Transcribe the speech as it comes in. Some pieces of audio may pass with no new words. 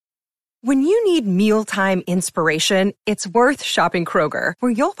When you need mealtime inspiration, it's worth shopping Kroger,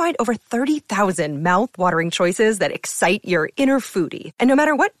 where you'll find over 30,000 mouth-watering choices that excite your inner foodie. And no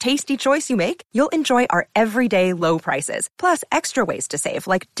matter what tasty choice you make, you'll enjoy our everyday low prices, plus extra ways to save,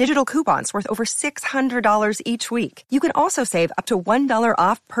 like digital coupons worth over $600 each week. You can also save up to $1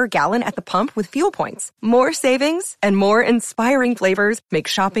 off per gallon at the pump with fuel points. More savings and more inspiring flavors make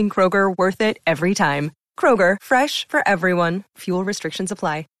shopping Kroger worth it every time. Kroger, fresh for everyone. Fuel restrictions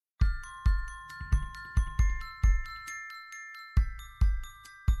apply.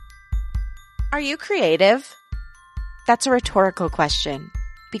 Are you creative? That's a rhetorical question,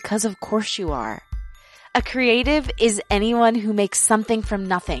 because of course you are. A creative is anyone who makes something from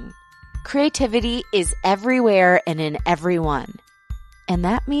nothing. Creativity is everywhere and in everyone. And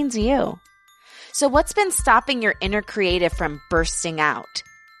that means you. So what's been stopping your inner creative from bursting out?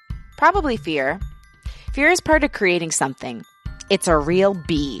 Probably fear. Fear is part of creating something. It's a real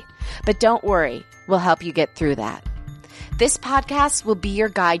bee. But don't worry, we'll help you get through that. This podcast will be your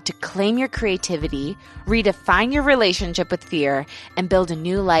guide to claim your creativity, redefine your relationship with fear, and build a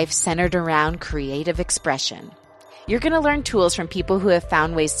new life centered around creative expression. You're going to learn tools from people who have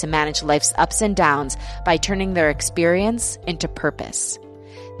found ways to manage life's ups and downs by turning their experience into purpose.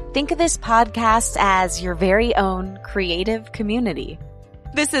 Think of this podcast as your very own creative community.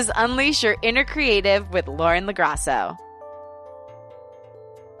 This is Unleash Your Inner Creative with Lauren LaGrasso.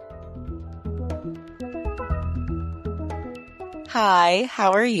 Hi,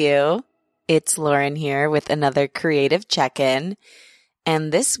 how are you? It's Lauren here with another creative check-in.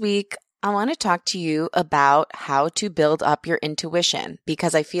 And this week, I want to talk to you about how to build up your intuition,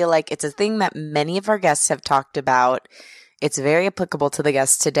 because I feel like it's a thing that many of our guests have talked about. It's very applicable to the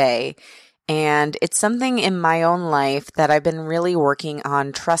guests today. And it's something in my own life that I've been really working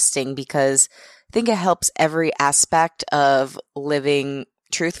on trusting, because I think it helps every aspect of living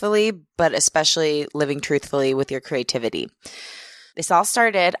truthfully, but especially living truthfully with your creativity. This all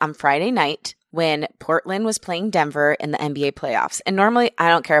started on Friday night when Portland was playing Denver in the NBA playoffs. And normally I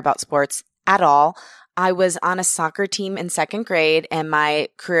don't care about sports at all. I was on a soccer team in second grade, and my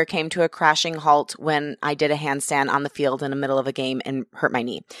career came to a crashing halt when I did a handstand on the field in the middle of a game and hurt my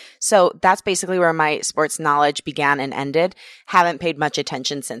knee. So that's basically where my sports knowledge began and ended. Haven't paid much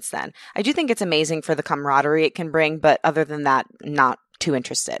attention since then. I do think it's amazing for the camaraderie it can bring, but other than that, not too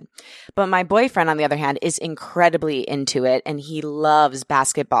interested. But my boyfriend, on the other hand, is incredibly into it, and he loves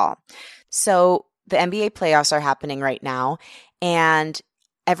basketball. So the NBA playoffs are happening right now, and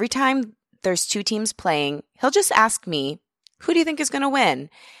every time there's two teams playing, he'll just ask me, who do you think is going to win?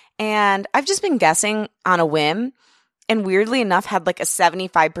 And I've just been guessing on a whim, and weirdly enough had like a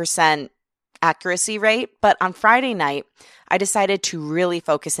 75% accuracy rate. But on Friday night, I decided to really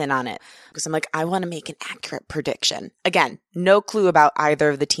focus in on it, because I'm like, I want to make an accurate prediction. Again, no clue about either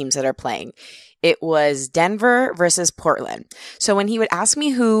of the teams that are playing. It was Denver versus Portland. So when he would ask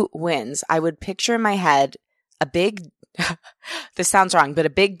me who wins, I would picture in my head a big, this sounds wrong, but a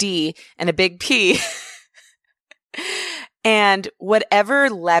big D and a big P. And whatever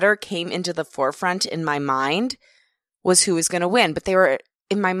letter came into the forefront in my mind was who was going to win. But they were,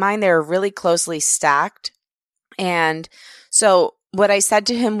 in my mind, they were really closely stacked. And so what I said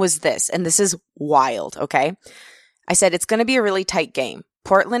to him was this, and this is wild, okay? I said, it's going to be a really tight game.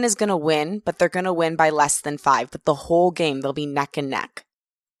 Portland is going to win, but they're going to win by less than 5. But the whole game, they'll be neck and neck.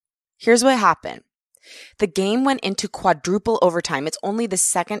 Here's what happened. The game went into quadruple overtime. It's only the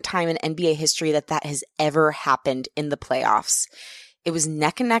second time in NBA history that has ever happened in the playoffs. It was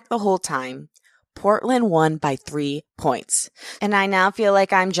neck and neck the whole time. Portland won by 3 points. And I now feel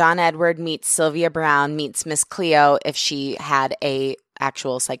like I'm John Edward meets Sylvia Brown meets Miss Cleo if she had a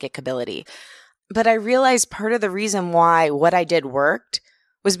actual psychic ability. But I realized part of the reason why what I did worked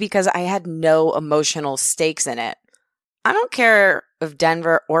was because I had no emotional stakes in it. I don't care if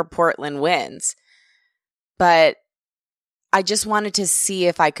Denver or Portland wins, but I just wanted to see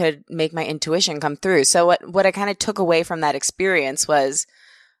if I could make my intuition come through. So what I kind of took away from that experience was,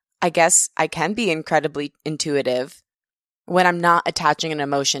 I guess I can be incredibly intuitive when I'm not attaching an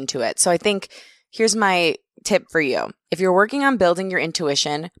emotion to it. So I think here's my tip for you. If you're working on building your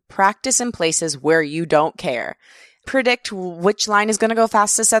intuition, practice in places where you don't care. Predict which line is going to go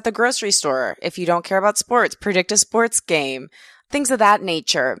fastest at the grocery store. If you don't care about sports, predict a sports game, things of that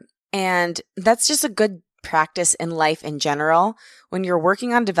nature. And that's just a good practice in life in general. When you're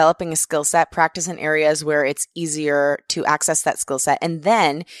working on developing a skill set, practice in areas where it's easier to access that skill set. And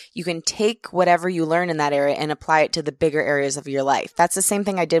then you can take whatever you learn in that area and apply it to the bigger areas of your life. That's the same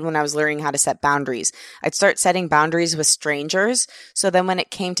thing I did when I was learning how to set boundaries. I'd start setting boundaries with strangers. So then when it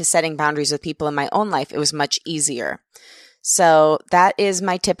came to setting boundaries with people in my own life, it was much easier. So that is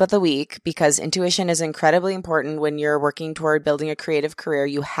my tip of the week, because intuition is incredibly important when you're working toward building a creative career.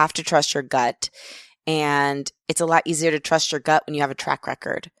 You have to trust your gut, and it's a lot easier to trust your gut when you have a track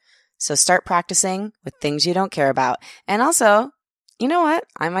record. So start practicing with things you don't care about. And also, you know what?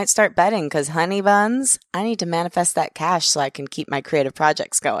 I might start betting, because honey buns, I need to manifest that cash so I can keep my creative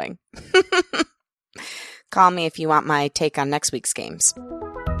projects going. Call me if you want my take on next week's games.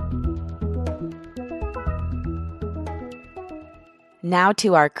 Now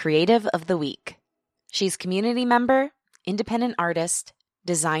to our creative of the week. She's community member, independent artist,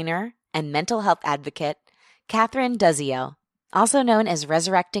 designer, and mental health advocate, Catherine Duziel, also known as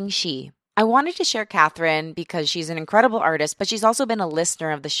Resurrecting She. I wanted to share Catherine because she's an incredible artist, but she's also been a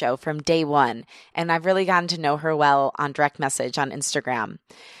listener of the show from day one, and I've really gotten to know her well on direct message on Instagram.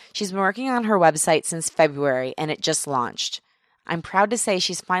 She's been working on her website since February, and it just launched. I'm proud to say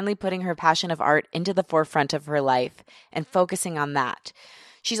she's finally putting her passion of art into the forefront of her life and focusing on that.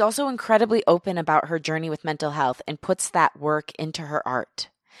 She's also incredibly open about her journey with mental health and puts that work into her art.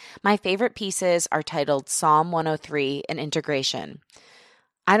 My favorite pieces are titled Psalm 103 and Integration.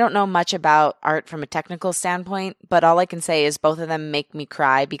 I don't know much about art from a technical standpoint, but all I can say is both of them make me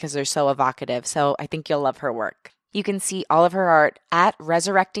cry because they're so evocative, so I think you'll love her work. You can see all of her art at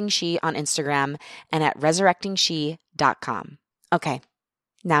Resurrecting She on Instagram and at resurrectingshe.com. Okay,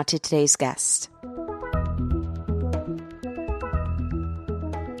 now to today's guest.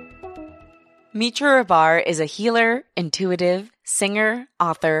 Mitra Rahbar is a healer, intuitive, singer,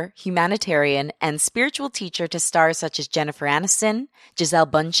 author, humanitarian, and spiritual teacher to stars such as Jennifer Aniston, Gisele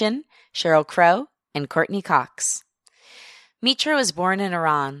Bündchen, Sheryl Crow, and Courtney Cox. Mitra was born in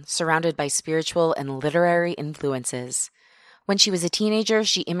Iran, surrounded by spiritual and literary influences. When she was a teenager,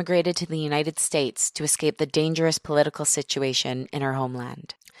 she immigrated to the United States to escape the dangerous political situation in her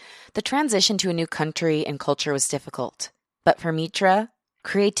homeland. The transition to a new country and culture was difficult, but for Mitra,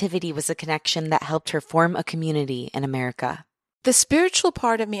 creativity was a connection that helped her form a community in America. The spiritual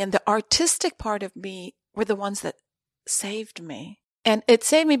part of me and the artistic part of me were the ones that saved me. And it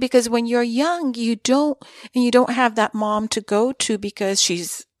saved me because when you're young, you don't have that mom to go to because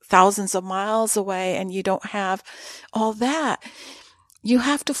she's thousands of miles away and you don't have all that. You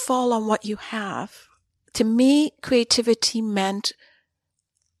have to fall on what you have. To me, creativity meant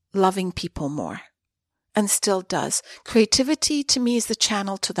loving people more, and still does. Creativity to me is the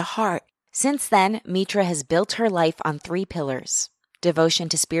channel to the heart. Since then, Mitra has built her life on 3 pillars: devotion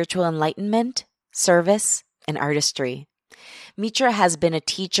to spiritual enlightenment, service, and artistry. Mitra has been a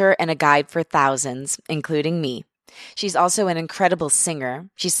teacher and a guide for thousands, including me. She's also an incredible singer.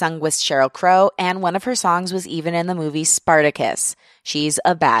 She sung with Sheryl Crow, and one of her songs was even in the movie Spartacus. She's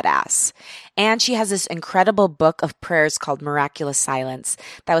a badass. And she has this incredible book of prayers called Miraculous Silence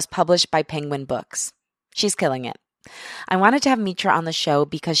that was published by Penguin Books. She's killing it. I wanted to have Mitra on the show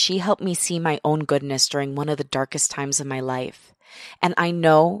because she helped me see my own goodness during one of the darkest times of my life. And I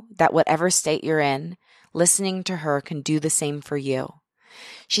know that whatever state you're in, listening to her can do the same for you.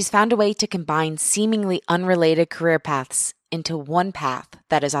 She's found a way to combine seemingly unrelated career paths into one path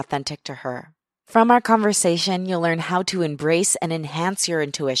that is authentic to her. From our conversation, you'll learn how to embrace and enhance your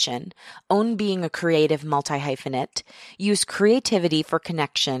intuition, own being a creative multi-hyphenate, use creativity for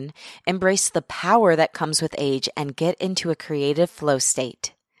connection, embrace the power that comes with age, and get into a creative flow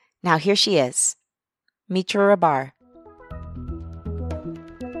state. Now here she is, Mitra Rahbar.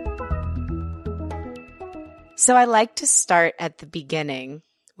 So I like to start at the beginning.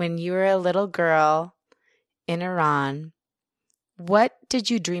 When you were a little girl in Iran, what did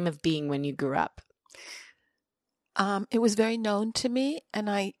you dream of being when you grew up? It was very known to me,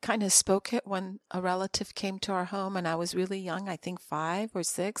 and I kind of spoke it when a relative came to our home, and I was really young, I think 5 or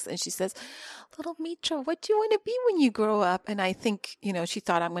 6, and she says, "Little Mitra, what do you want to be when you grow up?" And I think, she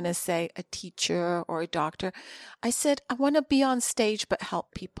thought I'm going to say a teacher or a doctor. I said, "I want to be on stage but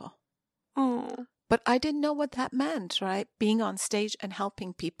help people." Oh. But I didn't know what that meant, right? Being on stage and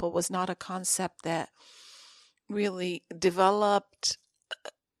helping people was not a concept that really developed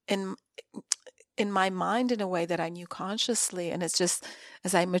in my mind in a way that I knew consciously. And it's just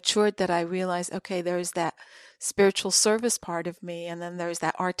as I matured that I realized, okay, there's that spiritual service part of me, and then there's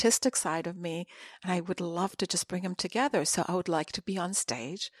that artistic side of me, and I would love to just bring them together. So I would like to be on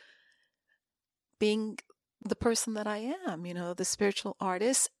stage being the person that I am, the spiritual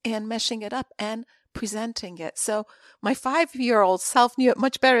artist, and meshing it up and presenting it. So my 5-year-old self knew it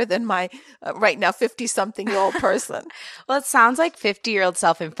much better than my right now 50-something-year-old person. Well, it sounds like 50-year-old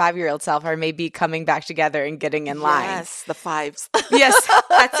self and 5-year-old self are maybe coming back together and getting in line. Yes, the 5s. Yes,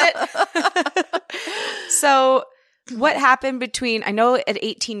 that's it. So What happened between, I know at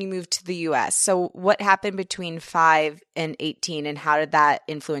 18 you moved to the US. So what happened between 5 and 18 and how did that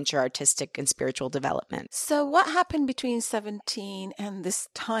influence your artistic and spiritual development? So what happened between 17 and this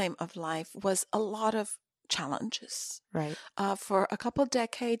time of life was a lot of challenges. Right. For a couple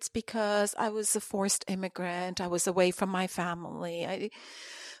decades, because I was a forced immigrant. I was away from my family. I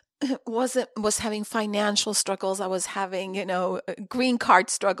was having financial struggles. I was having, green card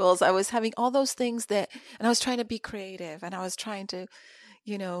struggles. I was having all those things and I was trying to be creative, and I was trying to,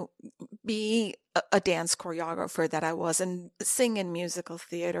 be a dance choreographer that I was, and sing in musical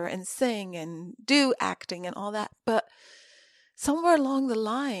theater and sing and do acting and all that. But somewhere along the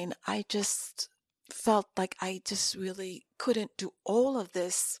line, I just felt like I just really couldn't do all of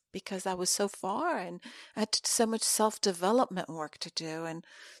this because I was so far, and I had so much self-development work to do, and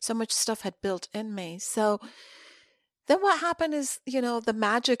so much stuff had built in me. So then what happened is, the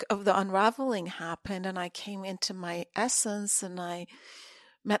magic of the unraveling happened, and I came into my essence, and I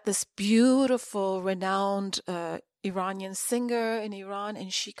met this beautiful, renowned Iranian singer in Iran,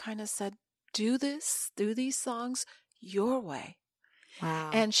 and she kind of said, do these songs your way.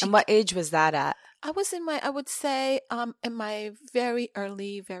 Wow. And what age was that at? I was in my very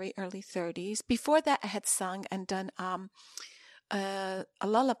early 30s. Before that, I had sung and done a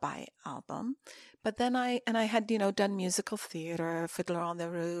lullaby album. But then I had, done musical theater, Fiddler on the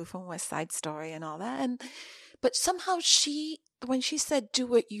Roof and West Side Story and all that. But somehow when she said,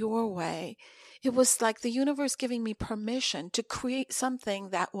 do it your way, it was like the universe giving me permission to create something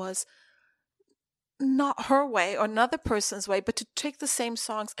that was not her way or another person's way, but to take the same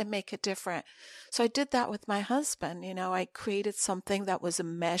songs and make it different. So I did that with my husband. I created something that was a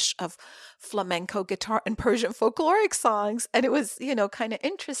mesh of flamenco guitar and Persian folkloric songs. And it was, kind of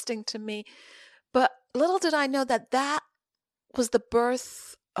interesting to me. But little did I know that was the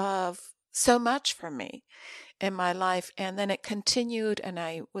birth of so much for me in my life. And then it continued, and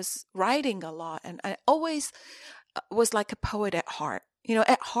I was writing a lot, and I always was like a poet at heart.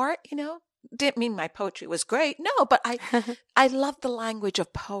 Didn't mean my poetry was great. No, but I love the language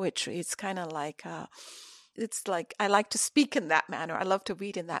of poetry. It's kind of like, it's like I like to speak in that manner. I love to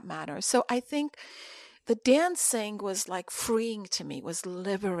read in that manner. So I think the dancing was like freeing to me, was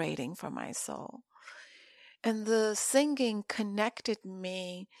liberating for my soul. And the singing connected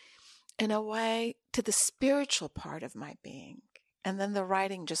me in a way to the spiritual part of my being. And then the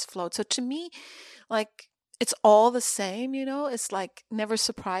writing just flowed. So to me, like, it's all the same, it's like never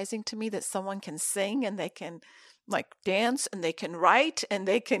surprising to me that someone can sing and they can like dance and they can write and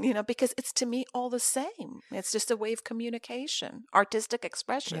they can, because it's to me all the same. It's just a way of communication, artistic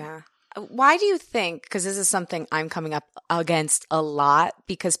expression. Yeah. Why do you think, because this is something I'm coming up against a lot,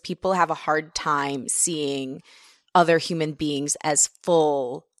 because people have a hard time seeing other human beings as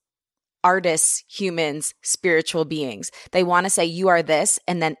full artists, humans, spiritual beings. They want to say you are this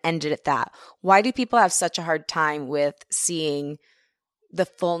and then end it at that. Why do people have such a hard time with seeing the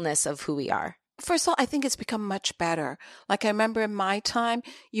fullness of who we are? First of all, I think it's become much better. Like I remember in my time,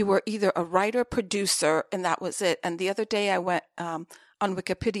 you were either a writer, producer, and that was it. And the other day I went on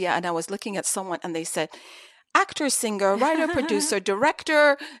Wikipedia and I was looking at someone and they said, actor, singer, writer, producer,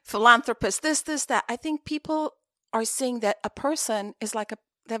 director, philanthropist, this, that. I think people are seeing that a person is like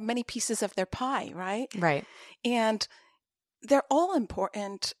they have many pieces of their pie, right? Right. And they're all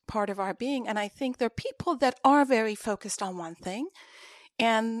important part of our being. And I think there are people that are very focused on one thing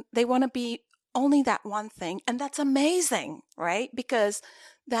and they want to be only that one thing. And that's amazing, right? Because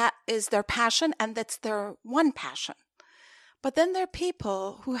that is their passion and that's their one passion. But then there are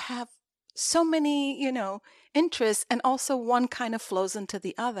people who have so many, interests, and also one kind of flows into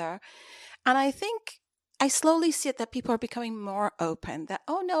the other. And I think I slowly see it that people are becoming more open that,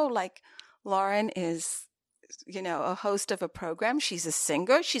 oh no, like Lauren is, a host of a program. She's a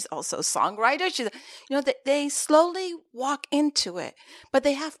singer. She's also a songwriter. They slowly walk into it, but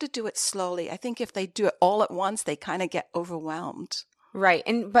they have to do it slowly. I think if they do it all at once, they kind of get overwhelmed. Right.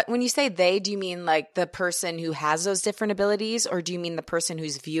 But when you say they, do you mean like the person who has those different abilities, or do you mean the person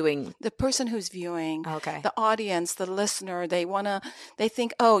who's viewing? The person who's viewing. Okay. The audience, the listener, they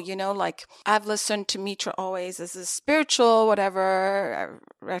think, oh, like I've listened to Mitra always as a spiritual, whatever.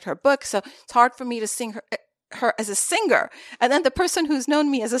 I read her book. So it's hard for me to sing her as a singer. And then the person who's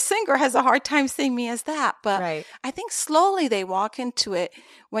known me as a singer has a hard time seeing me as that. But right. I think slowly they walk into it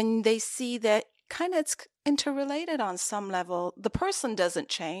when they see that kind of it's interrelated on some level. The person doesn't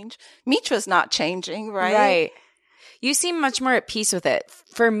change. Mitra's not changing, right? Right. You seem much more at peace with it.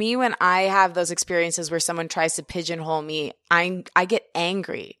 For me, when I have those experiences where someone tries to pigeonhole me, I get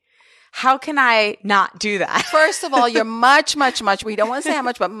angry. How can I not do that? First of all, you're much, we don't want to say how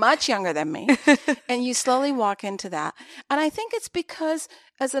much, but much younger than me. And you slowly walk into that. And I think it's because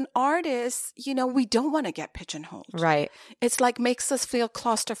as an artist, we don't want to get pigeonholed. Right. It's like makes us feel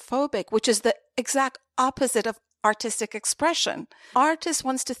claustrophobic, which is the exact opposite of artistic expression. Artist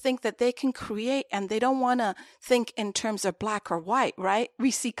wants to think that they can create and they don't want to think in terms of black or white, right?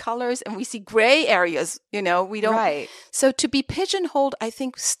 We see colors and we see gray areas, we don't. Right. So to be pigeonholed, I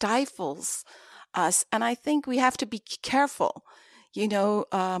think stifles us. And I think we have to be careful,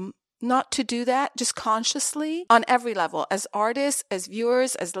 not to do that just consciously on every level, as artists, as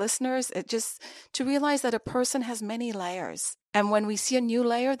viewers, as listeners, just to realize that a person has many layers. And when we see a new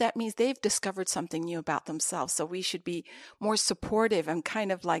layer, that means they've discovered something new about themselves. So we should be more supportive and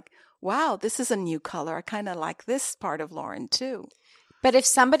kind of like, wow, this is a new color. I kind of like this part of Lauren too. But if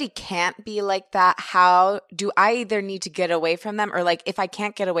somebody can't be like that, how do I either need to get away from them, or like if I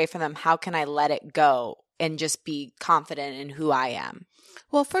can't get away from them, how can I let it go and just be confident in who I am?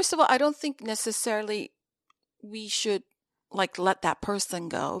 Well, first of all, I don't think necessarily we should like let that person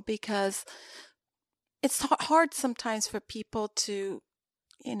go, because it's hard sometimes for people to,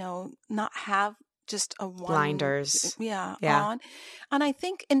 not have just a one blinders. Yeah. On. And I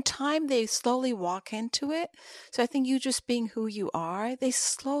think in time they slowly walk into it. So I think you just being who you are, they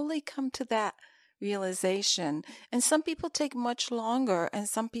slowly come to that realization. And some people take much longer, and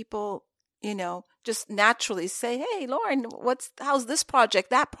some people, just naturally say, hey, Lauren, how's this project,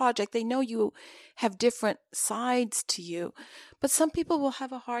 that project? They know you have different sides to you, but some people will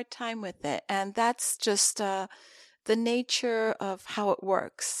have a hard time with it. And that's just the nature of how it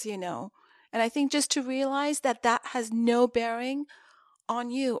works, And I think just to realize that has no bearing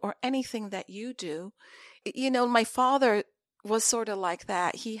on you or anything that you do. My father was sort of like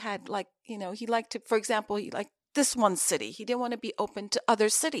that. He had he liked to, for example, he liked this one city. He didn't want to be open to other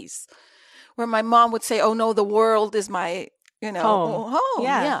cities. Where my mom would say, oh no, the world is my, home.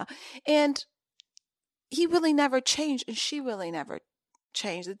 Yeah. And he really never changed, and she really never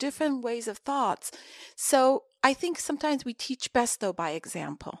changed. The different ways of thoughts. So I think sometimes we teach best though by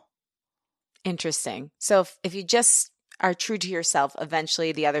example. Interesting. So if you just are true to yourself,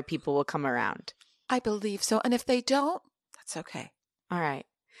 eventually the other people will come around. I believe so. And if they don't, that's okay. All right.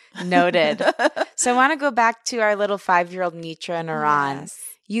 Noted. So I want to go back to our little 5-year-old Mitra Naran. Yes.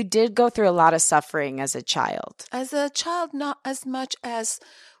 You did go through a lot of suffering as a child. As a child, not as much as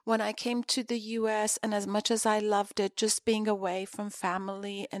when I came to the U.S., and as much as I loved it, just being away from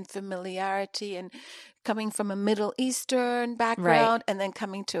family and familiarity, and coming from a Middle Eastern background, and then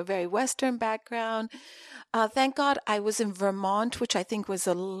coming to a very Western background. Thank God I was in Vermont, which I think was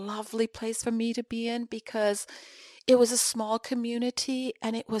a lovely place for me to be in, because it was a small community,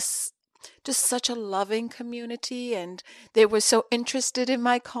 and it was just such a loving community, and they were so interested in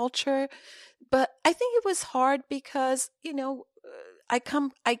my culture. But I think it was hard because, I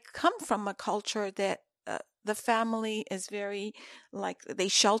come from a culture that the family is very, like, they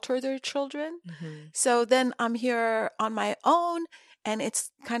shelter their children. Mm-hmm. So then I'm here on my own, and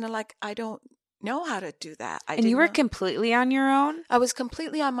it's kind of like I don't know how to do that. And you were completely on your own? I was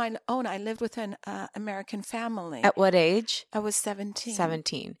completely on my own. I lived with an American family. At what age? I was 17.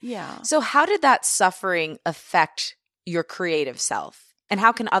 17. Yeah. So how did that suffering affect your creative self? And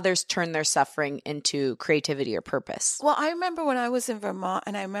how can others turn their suffering into creativity or purpose? Well, I remember when I was in Vermont,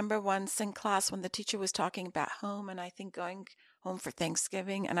 and I remember once in class when the teacher was talking about home, and I think going home for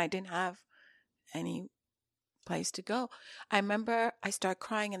Thanksgiving, and I didn't have any place to go. I remember I started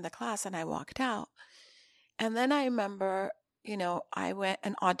crying in the class, and I walked out. And then I remember, I went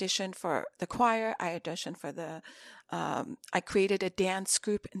and auditioned for the choir. I auditioned for I created a dance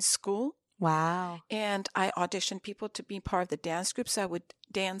group in school. Wow. And I auditioned people to be part of the dance group. So I would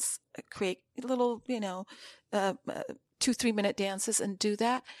dance, create little, 2-3 minute dances and do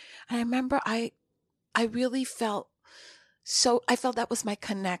that. And I remember I really felt I felt that was my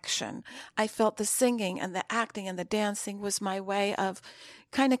connection. I felt the singing and the acting and the dancing was my way of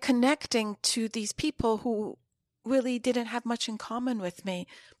kind of connecting to these people who really didn't have much in common with me,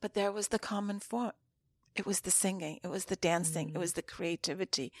 but there was the common form. It was the singing, it was the dancing, it was the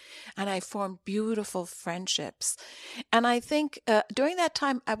creativity. And I formed beautiful friendships. And I think during that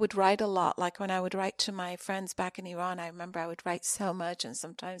time, I would write a lot. Like when I would write to my friends back in Iran, I remember I would write so much, and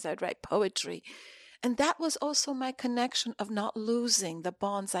sometimes I'd write poetry. And that was also my connection of not losing the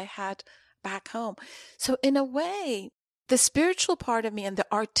bonds I had back home. So in a way, the spiritual part of me and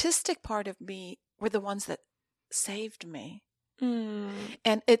the artistic part of me were the ones that saved me.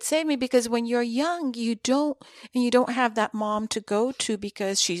 And it saved me because when you're young, you don't have that mom to go to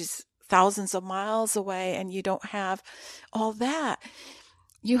because she's thousands of miles away, and you don't have all that.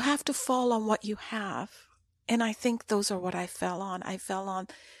 you have to fall on what you have. And I think those are what I fell on.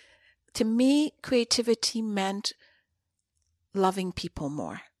 To me, creativity meant loving people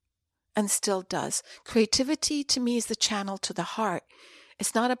more, and still does. Creativity to me is the channel to the heart.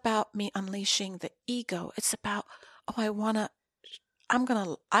 It's not about me unleashing the ego. It's about, I'm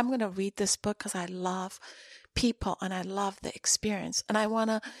going to read this book because I love people and I love the experience. And I want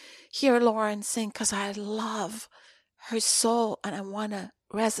to hear Lauren sing because I love her soul and I want to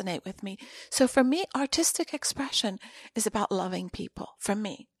resonate with me. So for me, artistic expression is about loving people, for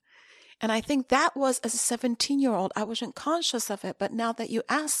me. And I think that was, as a 17-year-old, I wasn't conscious of it. But now that you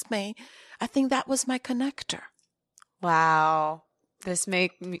asked me, I think that was my connector. Wow. This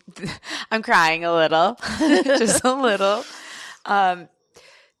make me, I'm crying a little, just a little. I've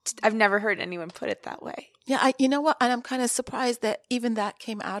never heard anyone put it that way. Yeah, you know what? And I'm kind of surprised that even that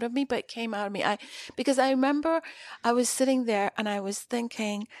came out of me, but it came out of me. Because I remember I was sitting there and I was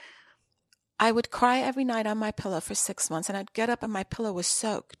thinking, I would cry every night on my pillow for 6 months, and I'd get up and my pillow was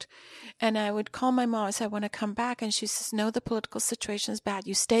soaked. And I would call my mom and say, I want to come back. And she says, no, the political situation is bad.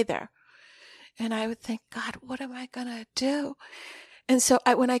 You stay there. And I would think, God, what am I going to do? And so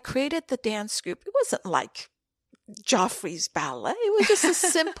when I created the dance group, it wasn't like Joffrey's ballet. It was just a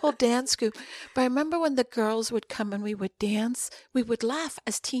simple dance group. But I remember when the girls would come and we would dance, we would laugh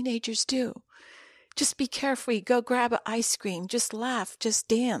as teenagers do. Just be carefree, go grab an ice cream, just laugh, just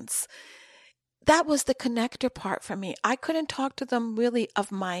dance. That was the connector part for me. I couldn't talk to them really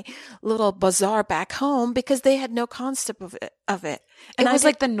of my little bazaar back home because they had no concept of it. And it was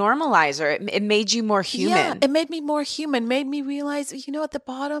like the normalizer. It made you more human. Yeah, it made me more human, made me realize, at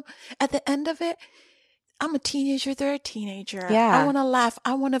the end of it, I'm a teenager, they're a teenager. Yeah. I want to laugh.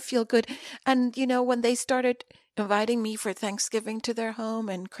 I want to feel good. And, when they started inviting me for Thanksgiving to their home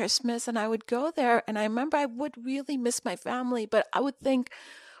and Christmas, and I would go there, and I remember I would really miss my family, but I would think,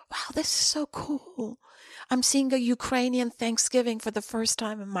 wow, this is so cool. I'm seeing a Ukrainian Thanksgiving for the first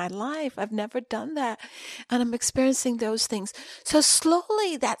time in my life. I've never done that. And I'm experiencing those things. So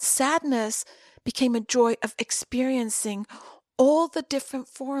slowly that sadness became a joy of experiencing all the different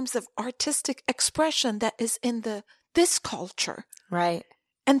forms of artistic expression that is in this culture. Right.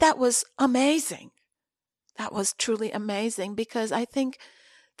 And that was amazing. That was truly amazing because I think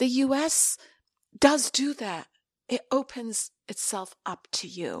the U.S. does do that. It opens itself up to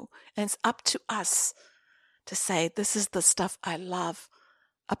you, and it's up to us to say, this is the stuff I love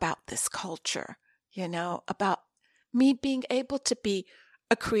about this culture, about me being able to be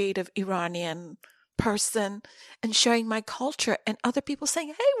a creative Iranian person and sharing my culture, and other people saying,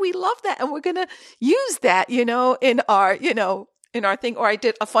 hey, we love that and we're going to use that, in our thing. Or I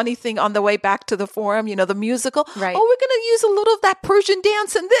did a funny thing on the way back to the forum, the musical. Right. Oh, we're going to use a little of that Persian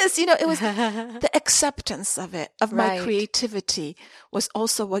dance in this. It was the acceptance of it, of my creativity was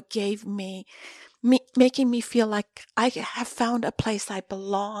also what gave me, making me feel like I have found a place I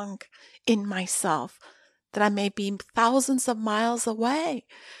belong in myself, that I may be thousands of miles away.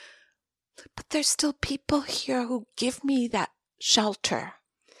 But there's still people here who give me that shelter.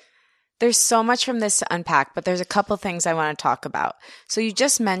 There's so much from this to unpack, but there's a couple things I want to talk about. So you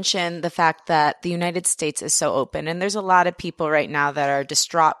just mentioned the fact that the United States is so open, and there's a lot of people right now that are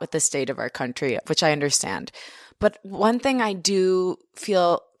distraught with the state of our country, which I understand. But one thing I do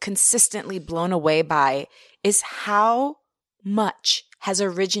feel consistently blown away by is how much has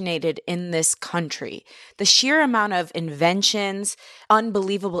originated in this country. The sheer amount of inventions,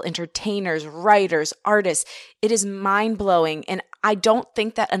 unbelievable entertainers, writers, artists, it is mind-blowing. And I don't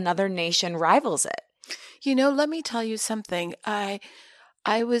think that another nation rivals it. Let me tell you something. I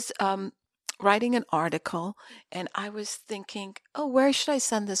was writing an article and I was thinking, where should I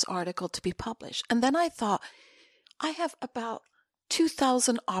send this article to be published? And then I thought, I have about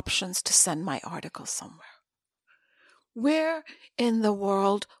 2,000 options to send my article somewhere. Where in the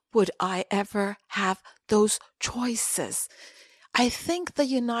world would I ever have those choices? I think the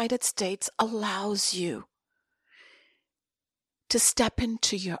United States allows you to step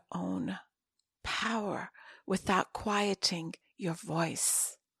into your own power without quieting your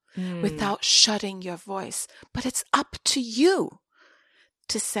voice, without shutting your voice. But it's up to you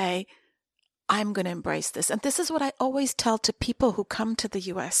to say, I'm going to embrace this. And this is what I always tell to people who come to the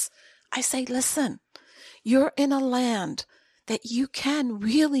U.S. I say, listen, you're in a land that you can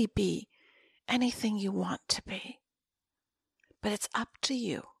really be anything you want to be. But it's up to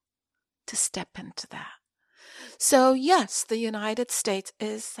you to step into that. So yes, the United States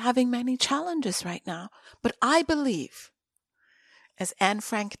is having many challenges right now. But I believe, as Anne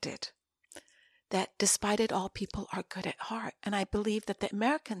Frank did, that despite it all, people are good at heart. And I believe that the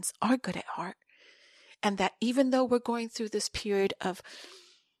Americans are good at heart. And that even though we're going through this period of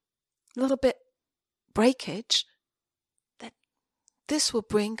little bit breakage, that this will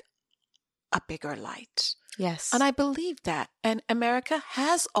bring a bigger light. Yes. And I believe that. And America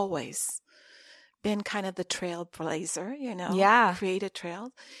has always been kind of the trailblazer, Yeah. created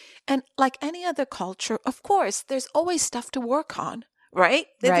trails. And like any other culture, of course, there's always stuff to work on, right?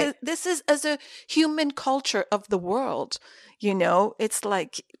 Right. This is as a human culture of the world, it's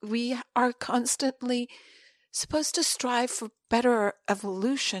like we are constantly supposed to strive for better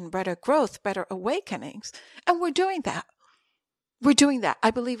evolution, better growth, better awakenings. And we're doing that.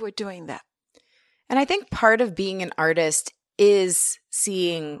 I believe we're doing that. And I think part of being an artist is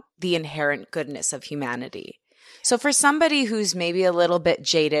seeing the inherent goodness of humanity. So for somebody who's maybe a little bit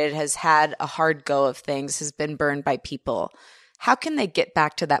jaded, has had a hard go of things, has been burned by people, how can they get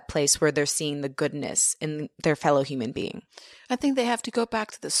back to that place where they're seeing the goodness in their fellow human being? I think they have to go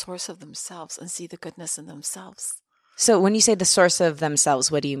back to the source of themselves and see the goodness in themselves. So when you say the source of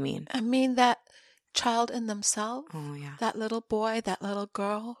themselves, what do you mean? I mean that child in themselves, Oh, yeah. that little boy, that little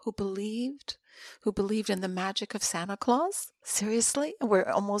girl who believed in the magic of Santa Claus. Seriously? We're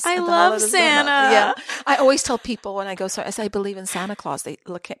almost I at the love holidays Santa. coming up. Yeah. I always tell people when I go, I say, I believe in Santa Claus. They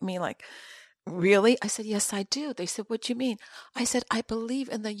look at me like, really? I said, yes, I do. They said, what do you mean? I said, I believe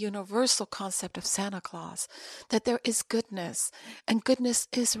in the universal concept of Santa Claus, that there is goodness, and goodness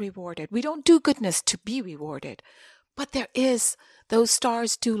is rewarded. We don't do goodness to be rewarded, but there is. Those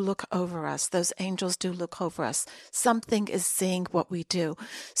stars do look over us. Those angels do look over us. Something is seeing what we do.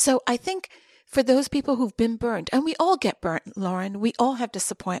 So I think for those people who've been burned, and we all get burnt, Lauren, we all have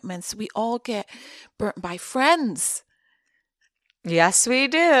disappointments. We all get burnt by friends. Yes, we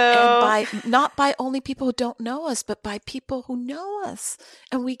do. And not by only people who don't know us, but by people who know us,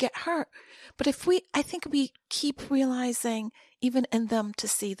 and we get hurt. But I think we keep realizing, even in them, to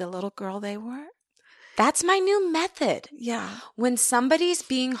see the little girl they were. That's my new method. Yeah. When somebody's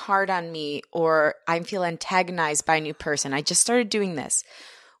being hard on me or I feel antagonized by a new person, I just started doing this.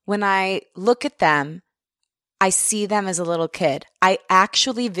 When I look at them, I see them as a little kid. I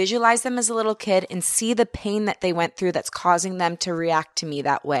actually visualize them as a little kid and see the pain that they went through that's causing them to react to me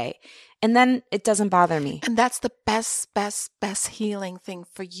that way. And then it doesn't bother me. And that's the best healing thing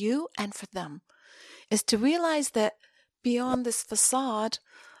for you and for them, is to realize that beyond this facade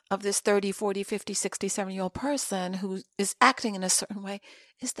of this 30, 40, 50, 60, 70-year-old person who is acting in a certain way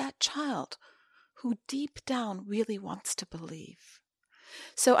is that child who deep down really wants to believe.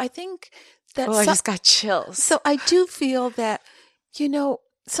 So I think that... I just got chills. So I do feel that,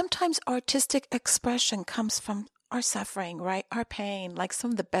 sometimes artistic expression comes from our suffering, right? Our pain. Like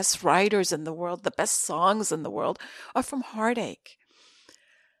some of the best writers in the world, the best songs in the world are from heartache.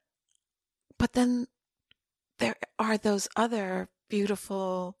 But then there are those other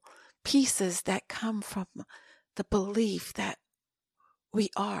beautiful pieces that come from the belief that we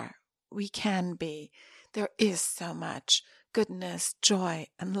can be. There is so much goodness, joy,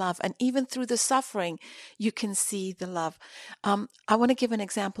 and love. And even through the suffering, you can see the love. I want to give an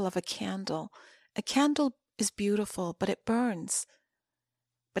example of a candle. A candle is beautiful, but it burns,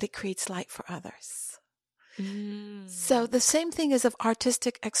 but it creates light for others. So the same thing is of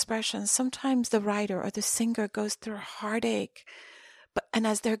artistic expression. Sometimes the writer or the singer goes through heartache, and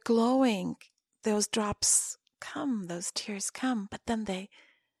as they're glowing, those drops come, those tears come, but then they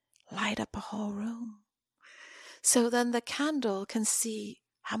light up a whole room. So then the candle can see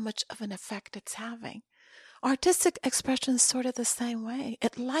how much of an effect it's having. Artistic expression is sort of the same way.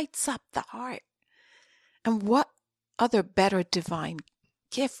 It lights up the heart. And what other better divine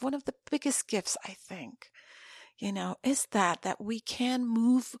gift, one of the biggest gifts, I think, is that we can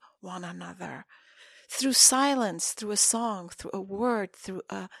move one another through silence, through a song, through a word, through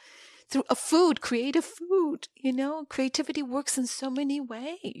a food, creative food. Creativity works in so many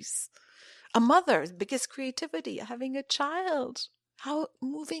ways. A mother's biggest creativity, having a child. How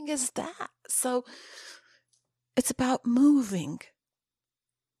moving is that? So it's about moving.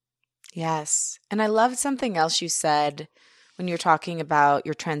 Yes. And I loved something else you said when you're talking about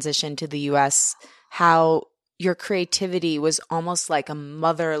your transition to the U.S., how your creativity was almost like a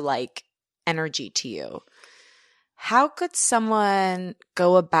mother-like energy to you. How could someone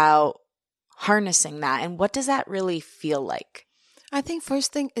go about harnessing that? And what does that really feel like? I think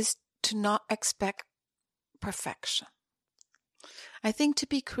first thing is to not expect perfection. I think to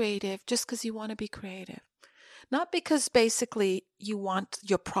be creative, just because you want to be creative, not because basically you want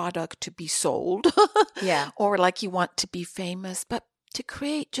your product to be sold Yeah. or like you want to be famous, but to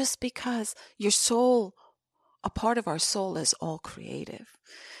create just because your soul, a part of our soul is all creative.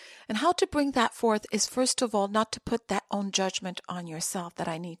 And how to bring that forth is, first of all, not to put that own judgment on yourself that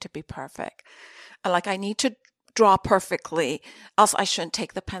I need to be perfect. Like I need to draw perfectly, else I shouldn't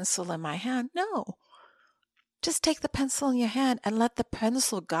take the pencil in my hand. No. Just take the pencil in your hand and let the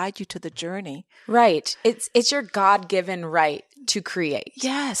pencil guide you to the journey. Right. It's your God-given right to create.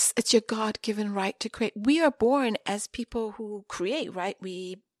 Yes, it's your God-given right to create. We are born as people who create, right?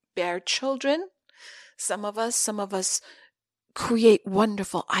 We bear children. Some of us create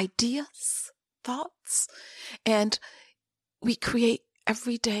wonderful ideas, thoughts, and we create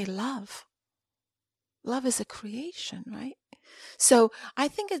everyday love. Love is a creation, right? So I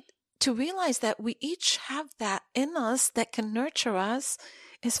think to realize that we each have that in us that can nurture us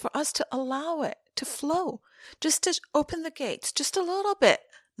is for us to allow it to flow, just to open the gates, just a little bit,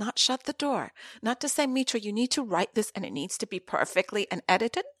 not shut the door, not to say, Mitra, you need to write this and it needs to be perfectly and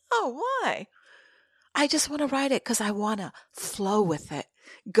edited. Oh, why? I just want to write it because I want to flow with it,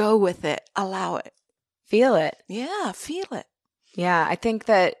 go with it, allow it. Feel it. Yeah, feel it. Yeah, I think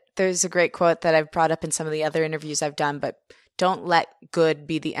that there's a great quote that I've brought up in some of the other interviews I've done, but don't let good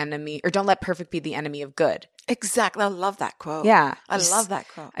be the enemy, or don't let perfect be the enemy of good. Exactly. I love that quote. Yeah. I love that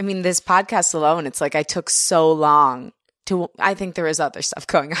quote. I mean, this podcast alone, it's like I took so long I think there was other stuff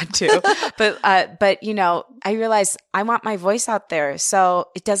going on too, but you know, I realized I want my voice out there. So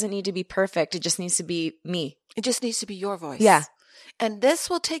it doesn't need to be perfect. It just needs to be me. It just needs to be your voice. Yeah. And this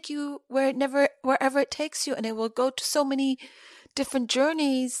will take you wherever it takes you. And it will go to so many different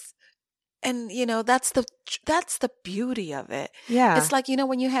journeys. And, you know, that's the beauty of it. Yeah. It's like, you know,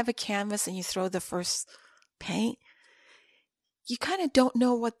 when you have a canvas and you throw the first paint, you kind of don't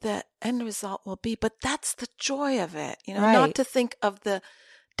know what the end result will be, but that's the joy of it. You know, Right. Not to think of the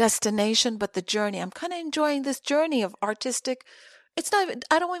destination, but the journey. I'm kind of enjoying this journey of artistic. It's not even,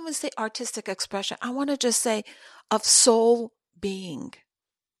 I don't even say artistic expression. I want to just say of soul being.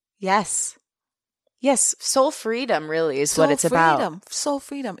 Yes. Yes. Soul freedom really is what it's about. Soul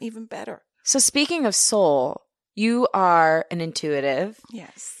freedom, even better. So speaking of soul, you are an intuitive.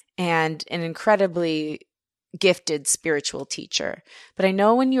 Yes. And an incredibly gifted spiritual teacher. But I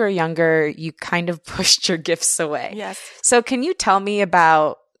know when you were younger, you kind of pushed your gifts away. Yes. So can you tell me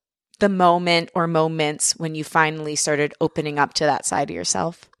about the moment or moments when you finally started opening up to that side of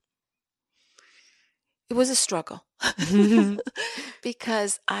yourself? It was a struggle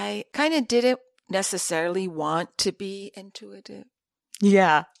because I kind of didn't necessarily want to be intuitive.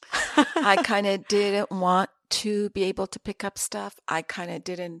 Yeah. I kind of didn't want to be able to pick up stuff. I kind of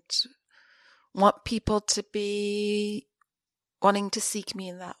didn't want people to be wanting to seek me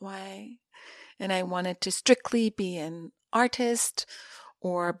in that way. And I wanted to strictly be an artist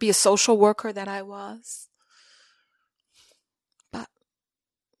or be a social worker that I was. But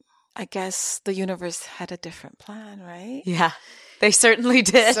I guess the universe had a different plan, right? Yeah, they certainly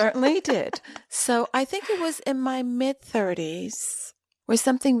did. Certainly did. So I think it was in my mid-30s where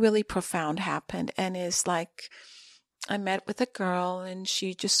something really profound happened. And it's like I met with a girl and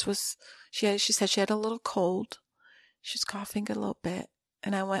she just was, she said she had a little cold. She was coughing a little bit.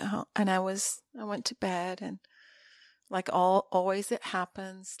 And I went home and I went to bed, and like always it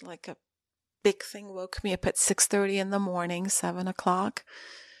happens, like a big thing woke me up at 6:30 in the morning, 7:00,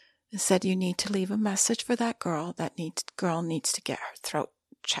 and said, you need to leave a message for that girl. Girl needs to get her throat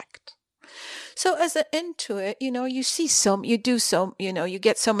checked. So as an intuit, you know, you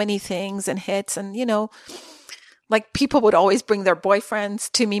get so many things and hits, and, you know, like people would always bring their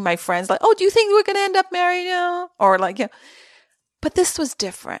boyfriends to me, my friends, like, oh, do you think we're going to end up married now? Or like, yeah. But this was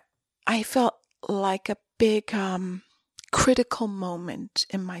different. I felt like a big critical moment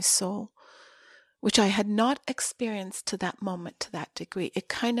in my soul, which I had not experienced to that moment, to that degree. It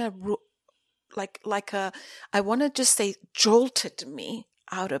kind of I want to just say jolted me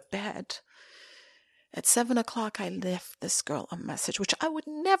out of bed. At 7:00, I left this girl a message, which I would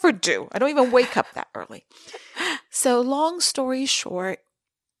never do. I don't even wake up that early. So long story short,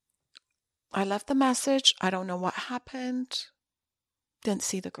 I left the message. I don't know what happened. Didn't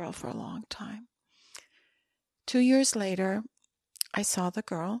see the girl for a long time. 2 years later, I saw the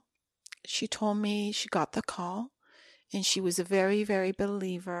girl. She told me she got the call, and she was a very, very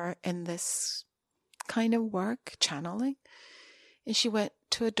believer in this kind of work, channeling. And she went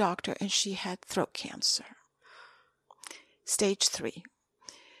to a doctor, and she had throat cancer, stage 3.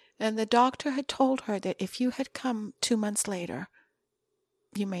 And the doctor had told her that if you had come 2 months later,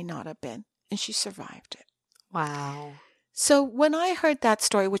 you may not have been. And she survived it. Wow. So when I heard that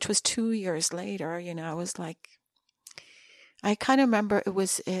story, which was 2 years later, you know, I was like, I kind of remember I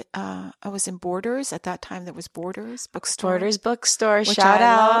was in Borders. At that time, there was Borders Bookstore. Borders Bookstore, which shout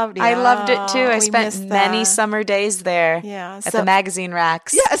out. loved, I loved it too. I we spent missed many that. summer days there Yeah, at the magazine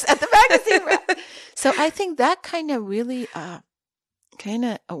racks. Yes, at the magazine rack. So I think that kind of really kind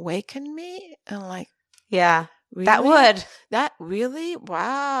of awakened me and like, Yeah. Really? That would. That really?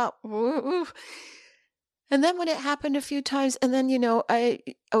 Wow. Ooh. And then when it happened a few times, and then, I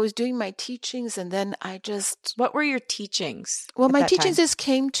was doing my teachings, and then I just, What were your teachings? well, at my that teachings time? just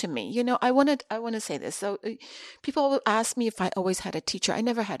came to me. I want to say this. So people will ask me if I always had a teacher. I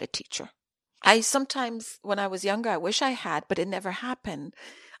never had a teacher. I sometimes, when I was younger, I wish I had, but it never happened.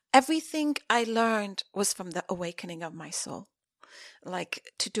 Everything I learned was from the awakening of my soul, like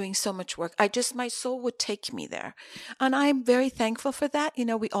to doing so much work. My soul would take me there. And I'm very thankful for that.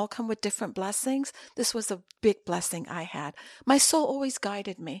 We all come with different blessings. This was a big blessing I had. My soul always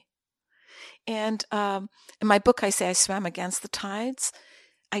guided me. And in my book, I say I swam against the tides.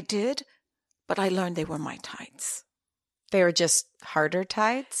 I did, but I learned they were my tides. They were just harder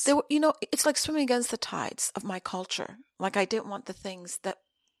tides? They were, it's like swimming against the tides of my culture. Like I didn't want the things that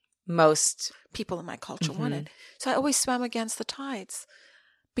most people in my culture wanted. So I always swam against the tides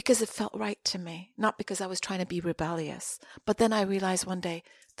because it felt right to me, not because I was trying to be rebellious. But then I realized one day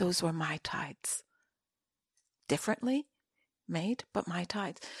those were my tides. Differently made, but my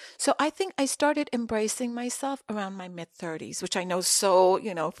tides. So I think I started embracing myself around my mid-30s, which I know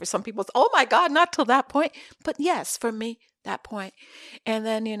for some people, it's, oh my God, not till that point. But yes, for me, that point. And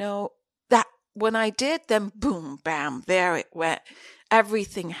then, that when I did, then boom, bam, there it went.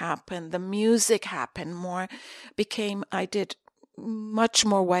 Everything happened. The music happened more, I did much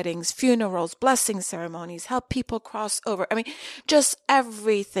more weddings, funerals, blessing ceremonies, help people cross over. I mean, just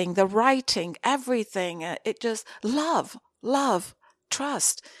everything, the writing, everything. It just love,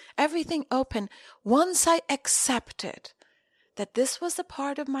 trust, everything open. Once I accepted that this was a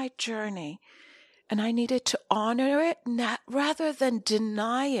part of my journey, and I needed to honor it rather than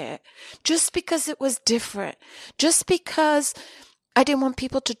deny it, just because it was different, just because I didn't want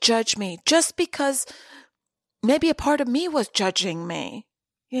people to judge me, just because maybe a part of me was judging me,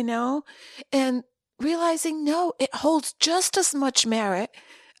 and realizing, no, it holds just as much merit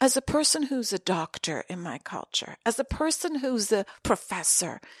as a person who's a doctor in my culture, as a person who's a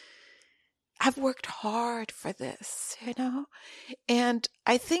professor. I've worked hard for this, and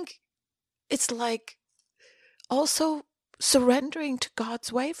I think it's like also surrendering to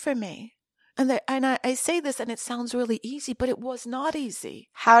God's way for me. And I say this and it sounds really easy, but it was not easy.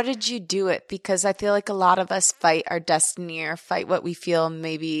 How did you do it? Because I feel like a lot of us fight our destiny or fight what we feel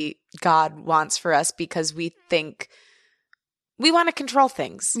maybe God wants for us because we think we want to control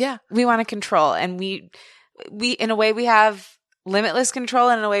things. Yeah. We want to control. And we in a way we have limitless control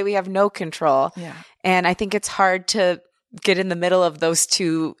and in a way we have no control. Yeah. And I think it's hard to get in the middle of those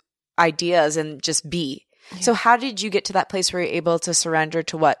two ideas and just be. Yeah. So how did you get to that place where you're able to surrender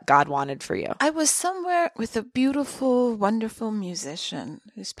to what God wanted for you? I was somewhere with a beautiful, wonderful musician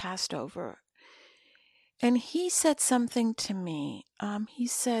who's passed over. And he said something to me. He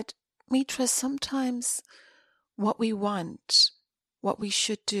said, Mitra, sometimes what we want, what we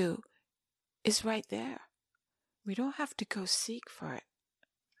should do is right there. We don't have to go seek for it.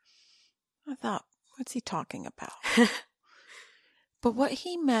 I thought, what's he talking about? But what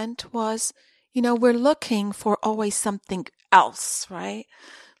he meant was, we're looking for always something else, right?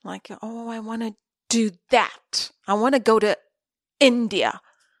 Like, oh, I want to do that. I want to go to India.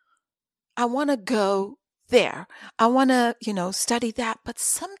 I want to go there. I want to, study that. But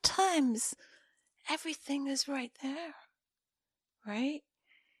sometimes everything is right there, right?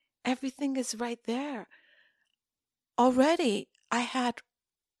 Everything is right there. Already, I had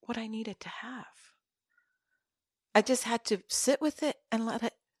what I needed to have. I just had to sit with it and let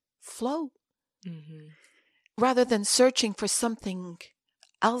it flow. Mm-hmm. Rather than searching for something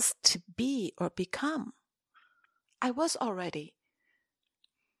else to be or become. I was already.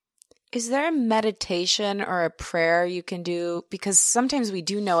 Is there a meditation or a prayer you can do? Because sometimes we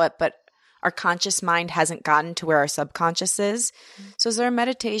do know it, but our conscious mind hasn't gotten to where our subconscious is. Mm-hmm. So is there a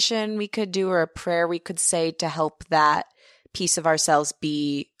meditation we could do or a prayer we could say to help that piece of ourselves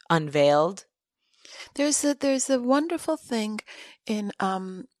be unveiled? There's a wonderful thing in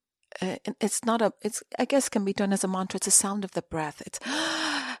it's I guess can be done as a mantra. It's a sound of the breath. It's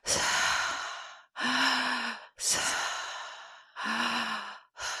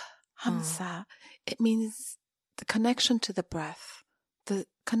Hamsa. It means the connection to the breath, the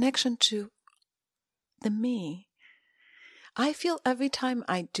connection to the me. I feel every time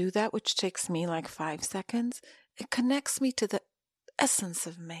I do that, which takes me like 5 seconds, it connects me to the essence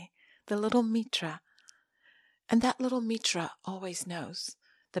of me, the little Mitra. And that little Mitra always knows.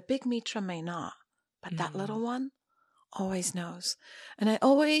 The big Mitra may not, but that little one always knows. And I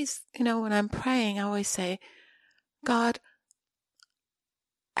always, when I'm praying, I always say, God,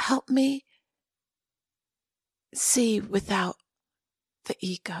 help me see without the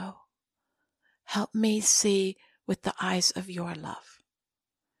ego. help me see with the eyes of your love.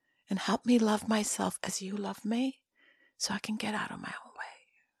 And help me love myself as you love me so I can get out of my own way.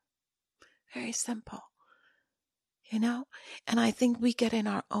 Very simple. You know? And I think we get in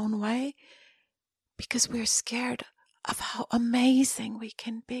our own way because we're scared of how amazing we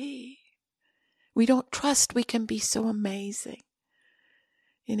can be. We don't trust we can be so amazing.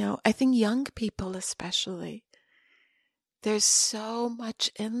 You know, I think young people especially, there's so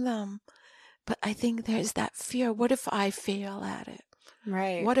much in them, but I think there's that fear. What if I fail at it?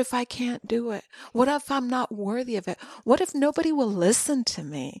 Right. What if I can't do it? What if I'm not worthy of it? What if nobody will listen to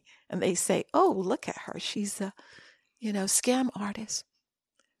me? And they say, oh, look at her. She's a, scam artist.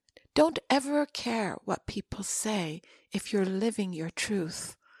 Don't ever care what people say if you're living your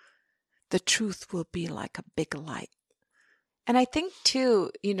truth. The truth will be like a big light. And I think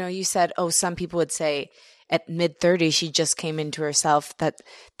too, you said, some people would say at mid-30s, she just came into herself.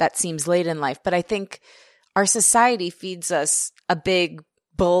 That seems late in life. But I think our society feeds us a big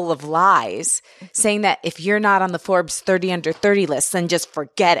bowl of lies saying that if you're not on the Forbes 30 under 30 list, then just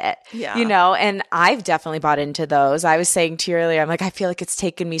forget it. Yeah. And I've definitely bought into those. I was saying to you earlier, I'm like, I feel like it's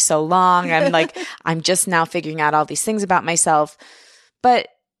taken me so long. I'm like, I'm just now figuring out all these things about myself. But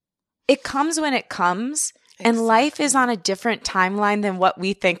it comes when it comes. Exactly. And life is on a different timeline than what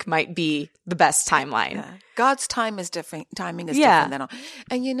we think might be the best timeline. Yeah. God's time is different. Timing is different than all.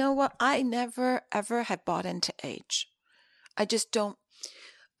 And you know what? I never, ever had bought into age. I just don't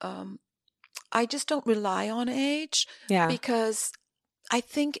rely on age because I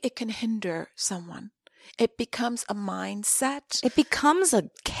think it can hinder someone. It becomes a mindset. It becomes a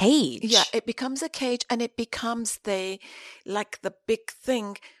cage. Yeah, it becomes a cage, and it becomes the big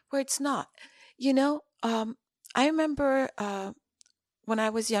thing where it's not. I remember when I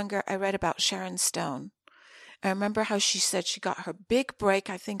was younger, I read about Sharon Stone. I remember how she said she got her big break,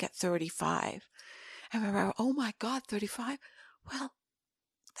 I think, at 35. I remember, oh my God, 35? Well,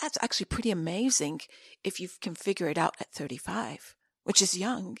 that's actually pretty amazing if you can figure it out at 35, which is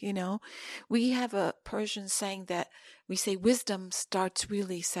young, We have a Persian saying that we say wisdom starts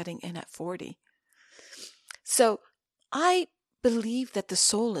really setting in at 40. So I believe that the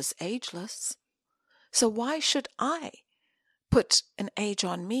soul is ageless. So why should I put an age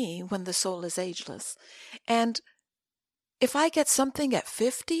on me when the soul is ageless? And if I get something at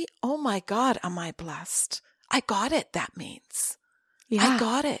 50, oh my God, am I blessed? I got it, that means. Yeah. I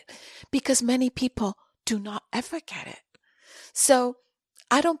got it. Because many people do not ever get it. So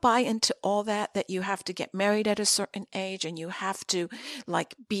I don't buy into all that you have to get married at a certain age and you have to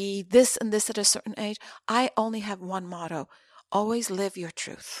be this and this at a certain age. I only have one motto: always live your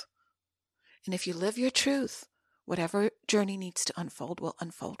truth. And if you live your truth, whatever journey needs to unfold will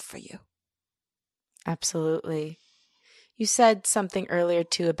unfold for you. Absolutely. You said something earlier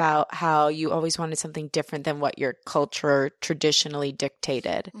too about how you always wanted something different than what your culture traditionally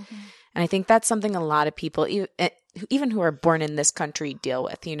dictated. Mm-hmm. And I think that's something a lot of people, even who are born in this country, deal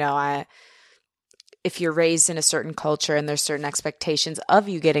with. If you're raised in a certain culture and there's certain expectations of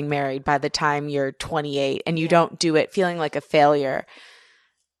you getting married by the time you're 28 and you don't do it, feeling like a failure.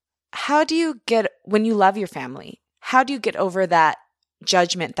 How do you when you love your family, how do you get over that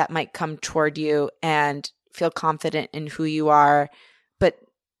judgment that might come toward you and feel confident in who you are, but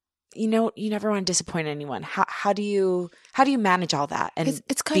you never want to disappoint anyone? How do you manage all that and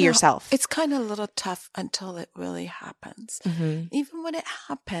be yourself? It's kind of a little tough until it really happens. Mm-hmm. Even when it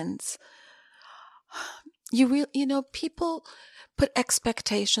happens, people put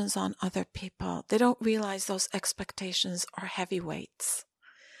expectations on other people. They don't realize those expectations are heavy weights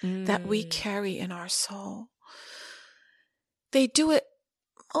that we carry in our soul. They do it,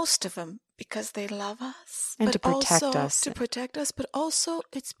 most of them, because they love us. And to protect us. But also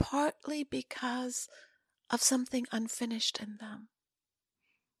it's partly because of something unfinished in them,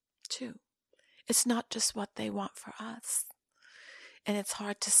 too. It's not just what they want for us. And it's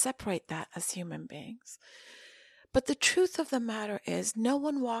hard to separate that as human beings. But the truth of the matter is, no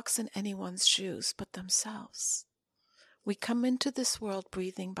one walks in anyone's shoes but themselves. We come into this world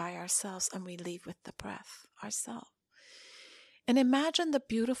breathing by ourselves, and we leave with the breath ourselves. And imagine the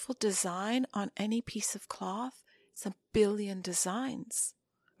beautiful design on any piece of cloth. It's 1 billion designs,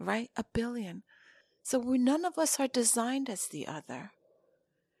 right? 1 billion. So none of us are designed as the other.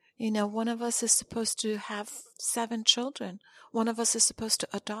 One of us is supposed to have 7 children. One of us is supposed to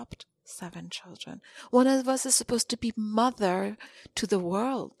adopt 7 children. One of us is supposed to be mother to the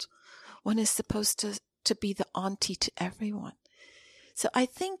world. One is supposed to be the auntie to everyone. So I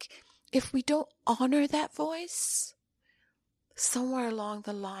think if we don't honor that voice, somewhere along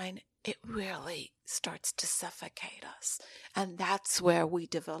the line, it really starts to suffocate us. And that's where we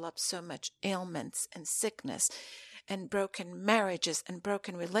develop so much ailments and sickness and broken marriages and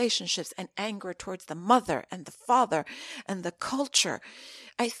broken relationships and anger towards the mother and the father and the culture.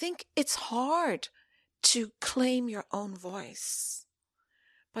 I think it's hard to claim your own voice,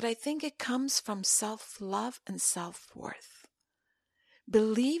 but I think it comes from self-love and self-worth.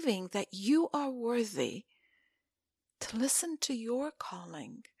 Believing that you are worthy to listen to your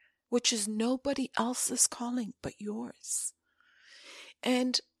calling, which is nobody else's calling but yours.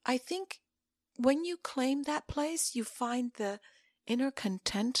 And I think when you claim that place, you find the inner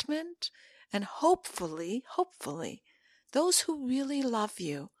contentment, and hopefully, those who really love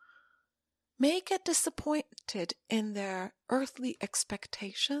you may get disappointed in their earthly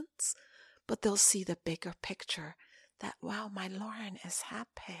expectations, but they'll see the bigger picture that, wow, my Lauren is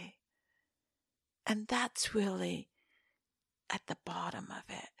happy. And that's really at the bottom of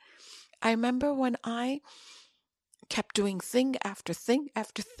it. I remember when I kept doing thing after thing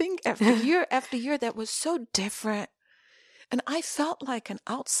after thing after year after year that was so different. And I felt like an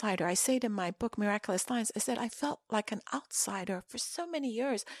outsider. I say it in my book, Miraculous Signs, I said I felt like an outsider for so many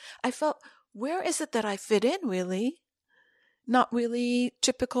years. I felt, where is it that I fit in, really? Not really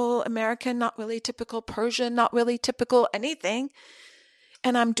typical American, not really typical Persian, not really typical anything.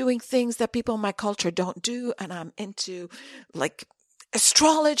 And I'm doing things that people in my culture don't do. And I'm into like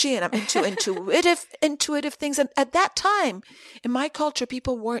astrology, and I'm into intuitive things. And at that time in my culture,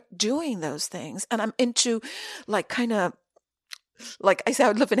 people weren't doing those things. And I'm into like kind of, like I said, I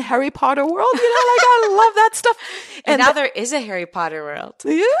would live in a Harry Potter world, like I love that stuff. And now there is a Harry Potter world.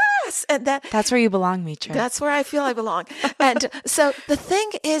 Yes. And that's where you belong, Mitra. That's where I feel I belong. And so the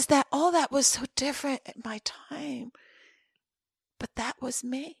thing is that all that was so different at my time, but that was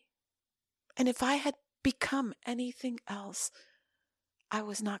me. And if I had become anything else, I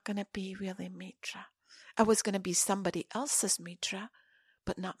was not going to be really Mitra. I was going to be somebody else's Mitra,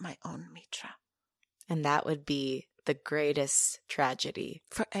 but not my own Mitra. And that would be the greatest tragedy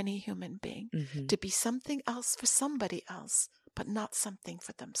for any human being, to be something else for somebody else, but not something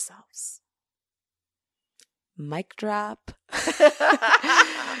for themselves. Mic drop.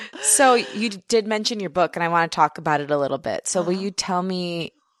 So you did mention your book, and I want to talk about it a little bit. So will you tell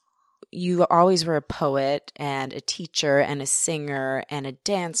me, you always were a poet and a teacher and a singer and a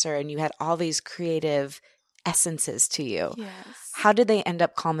dancer, and you had all these creative essences to you. Yes. How did they end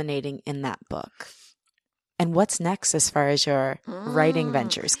up culminating in that book? And what's next as far as your writing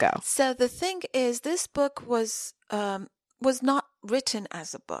ventures go? So the thing is, this book was not written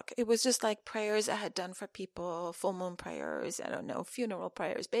as a book. It was just like prayers I had done for people, full moon prayers, funeral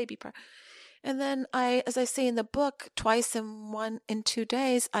prayers, baby prayer. And then as I say in the book, twice in 2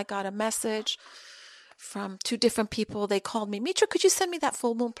 days, I got a message from 2 different people. They called me, Mitra, could you send me that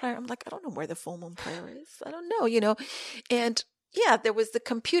full moon prayer? I'm like, I don't know where the full moon prayer is. I don't know, And yeah, there was the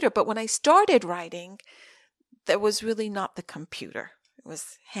computer. But when I started writing, there was really not the computer. It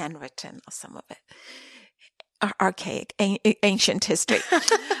was handwritten, some of it. Archaic, ancient history.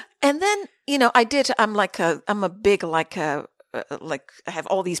 And then, I'm a big, I have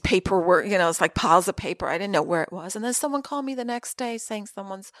all these paperwork, it's like piles of paper. I didn't know where it was. And then someone called me the next day saying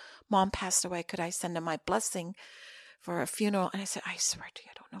someone's mom passed away. Could I send them my blessing for a funeral? And I said, I swear to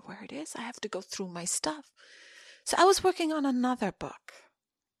you, I don't know where it is. I have to go through my stuff. So I was working on another book.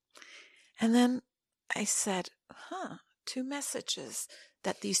 And then I said, 2 messages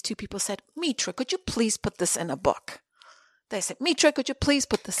that these 2 people said, Mitra, could you please put this in a book? They said, Mitra, could you please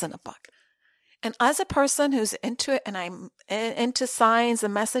put this in a book? And as a person who's into it and I'm into signs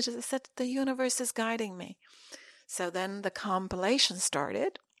and messages, I said, the universe is guiding me. So then the compilation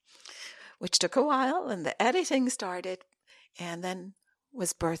started, which took a while, and the editing started, and then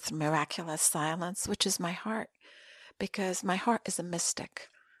was birthed Miraculous Silence, which is my heart, because my heart is a mystic.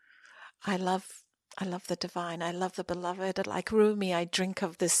 I love the divine. I love the beloved. Like Rumi, I drink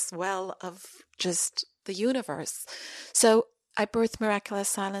of this well of just the universe. So I birthed Miraculous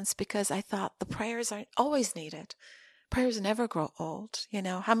Silence because I thought the prayers are always needed. Prayers never grow old.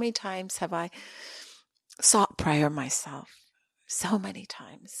 How many times have I sought prayer myself? So many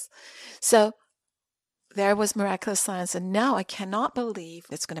times. So there was Miraculous Silence, and now I cannot believe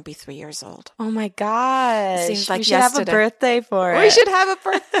it's going to be 3 years old. Oh my gosh. Seems like we should yesterday. have a birthday for it. We should have a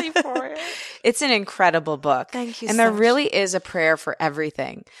birthday for it. It's an incredible book. Thank you and so there much. really is a prayer for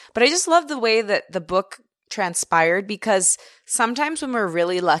everything. But I just love the way that the book transpired, because sometimes when we're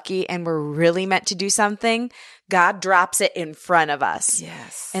really lucky and we're really meant to do something, God drops it in front of us.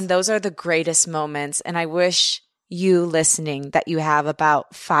 Yes. And those are the greatest moments. And I wish you listening that you have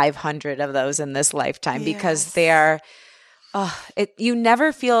about 500 of those in this lifetime, because they are You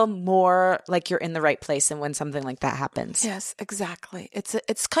never feel more like you're in the right place than when something like that happens. Yes, exactly.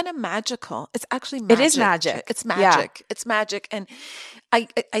 It's kind of magical. It's actually It magic. is magic. It's Yeah. magic. It's magic. And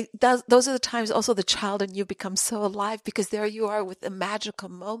those are the times also the child in you becomes so alive, because there you are with a magical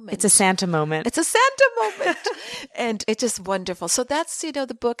moment. It's a Santa moment. It's a Santa moment. And it's just wonderful. So that's,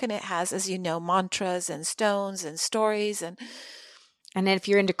 the book, and it has, as you know, mantras and stones and stories. And then if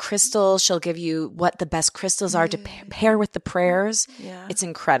you're into crystals, she'll give you what the best crystals are to pair with the prayers. Yeah. It's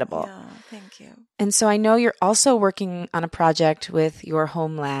incredible. Yeah, thank you. And so I know you're also working on a project with your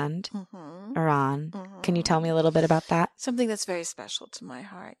homeland, Iran. Can you tell me a little bit about that? Something that's very special to my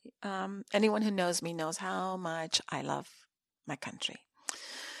heart. Anyone who knows me knows how much I love my country.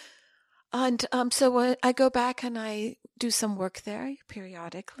 And so when I go back and I do some work there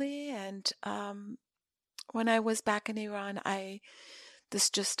periodically. And when I was back in Iran, this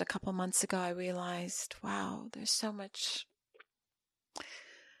just a couple months ago, I realized, wow, there's so much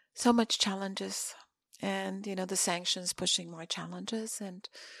challenges, and the sanctions pushing more challenges.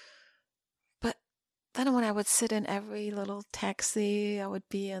 But then when I would sit in every little taxi, I would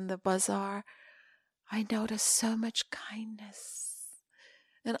be in the bazaar, I noticed so much kindness.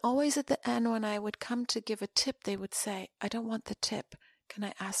 And always at the end, when I would come to give a tip, they would say, I don't want the tip. Can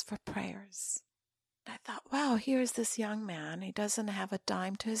I ask for prayers? I thought, wow, here's this young man. He doesn't have a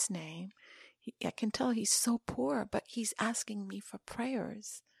dime to his name. I can tell he's so poor, but he's asking me for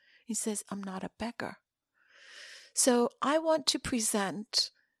prayers. He says, I'm not a beggar. So I want to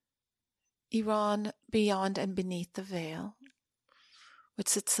present Iran beyond and beneath the veil,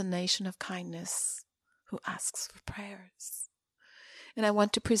 which is a nation of kindness who asks for prayers. And I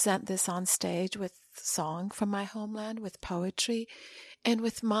want to present this on stage with song from my homeland, with poetry, and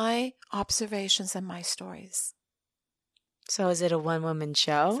with my observations and my stories. So is it a one-woman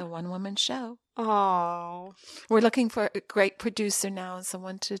show? It's a one-woman show. Oh. We're looking for a great producer now and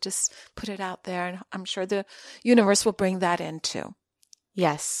someone to just put it out there. And I'm sure the universe will bring that in too.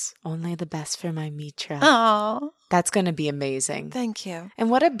 Yes. Only the best for my Mitra. Oh, That's going to be amazing. thank you. And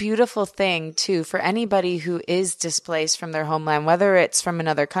what a beautiful thing, too, for anybody who is displaced from their homeland, whether it's from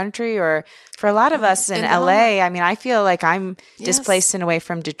another country or for a lot of us in LA. I mean, I feel like I'm displaced in a way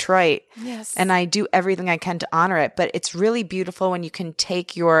from Detroit. Yes. And I do everything I can to honor it. But it's really beautiful when you can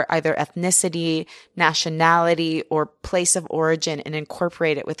take your either ethnicity, nationality, or place of origin and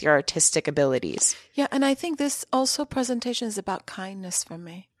incorporate it with your artistic abilities. Yeah, and I think this also presentation is about kindness for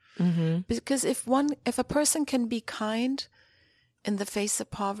me. Mm-hmm. Because if a person can be kind in the face of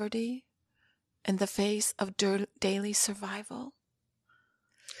poverty, in the face of daily survival,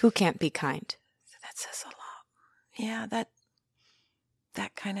 Who can't be kind? that says a lot. Yeah,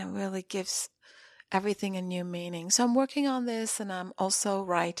 that kind of really gives everything a new meaning. So I'm working on this, and I'm also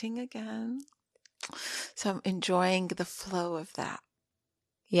writing again. So I'm enjoying the flow of that.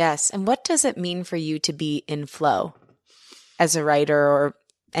 Yes. And what does it mean for you to be in flow as a writer or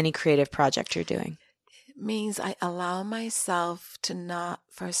any creative project you're doing? It means I allow myself to not,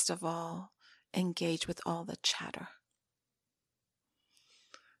 first of all, engage with all the chatter.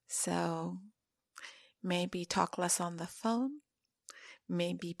 So maybe talk less on the phone,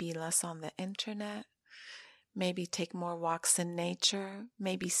 maybe be less on the internet, maybe take more walks in nature,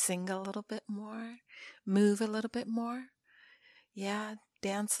 maybe sing a little bit more, move a little bit more. Yeah,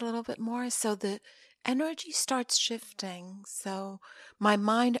 dance a little bit more. So the energy starts shifting. So my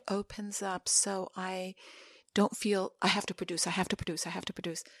mind opens up, so I don't feel I have to produce.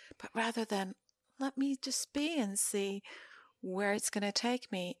 But rather than let me just be and see where it's going to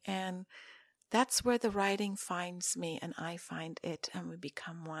take me. And that's where the writing finds me and I find it, and we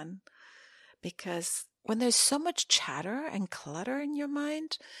become one. Because when there's so much chatter and clutter in your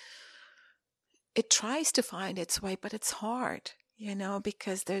mind, it tries to find its way, but it's hard,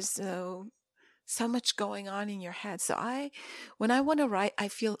 because there's so much going on in your head. So when I want to write, I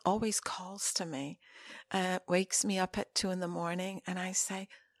feel always calls to me, wakes me up at 2 a.m, and I say,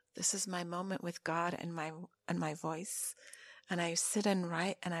 this is my moment with God and my voice. And I sit and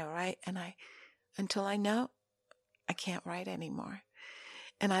write and I write until I know I can't write anymore.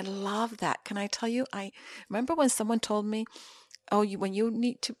 And I love that. Can I tell you, I remember when someone told me, when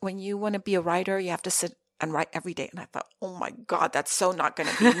you want to be a writer, you have to sit and write every day. And I thought, oh my God, that's so not going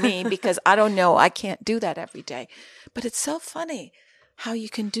to be me, because I don't know, I can't do that every day. But it's so funny how you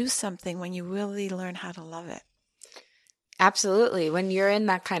can do something when you really learn how to love it. Absolutely. When you're in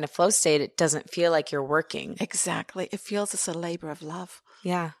that kind of flow state, it doesn't feel like you're working. Exactly. It feels it's a labor of love.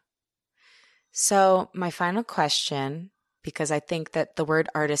 Yeah. So my final question, because I think that the word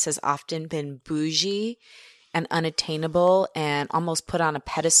artist has often been bougie and unattainable and almost put on a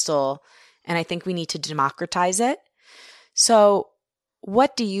pedestal, and I think we need to democratize it. So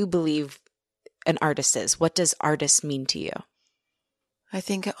what do you believe an artist is? What does artist mean to you? I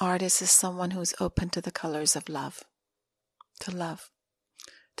think an artist is someone who's open to the colors of love,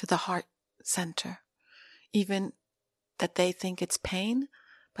 to the heart center. Even that they think it's pain,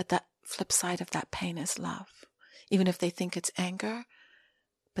 but the flip side of that pain is love. Even if they think it's anger,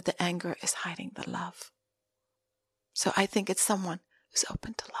 but the anger is hiding the love. So I think it's someone who's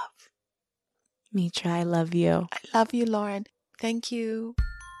open to love. Mitra, I love you. I love you, Lauren. Thank you.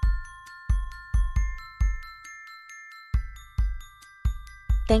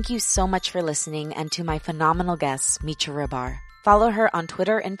 Thank you so much for listening, and to my phenomenal guest, Mitra Rahbar. Follow her on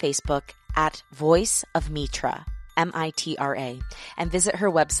Twitter and Facebook at Voice of Mitra, Mitra, and visit her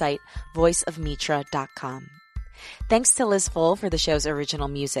website, voiceofmitra.com. Thanks to Liz Full for the show's original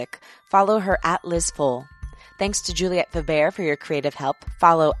music. Follow her at Liz Full. Thanks to Juliette Faber for your creative help.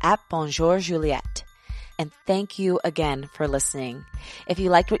 Follow at Bonjour Juliette. And thank you again for listening. If you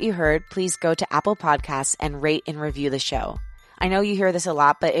liked what you heard, please go to Apple Podcasts and rate and review the show. I know you hear this a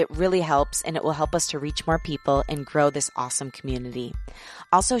lot, but it really helps, and it will help us to reach more people and grow this awesome community.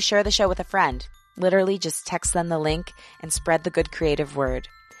 Also, share the show with a friend. Literally, just text them the link and spread the good creative word.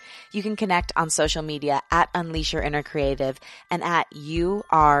 You can connect on social media at Unleash Your Inner Creative and at You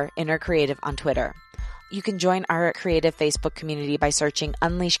Are Inner Creative on Twitter. You can join our creative Facebook community by searching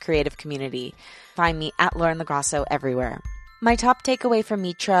Unleash Creative Community. Find me at Lauren LaGrasso everywhere. My top takeaway from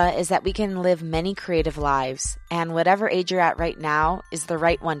Mitra is that we can live many creative lives, and whatever age you're at right now is the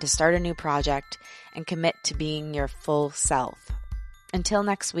right one to start a new project and commit to being your full self. Until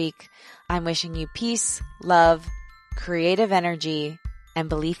next week, I'm wishing you peace, love, creative energy, and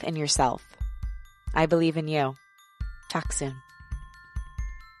belief in yourself. I believe in you. Talk soon.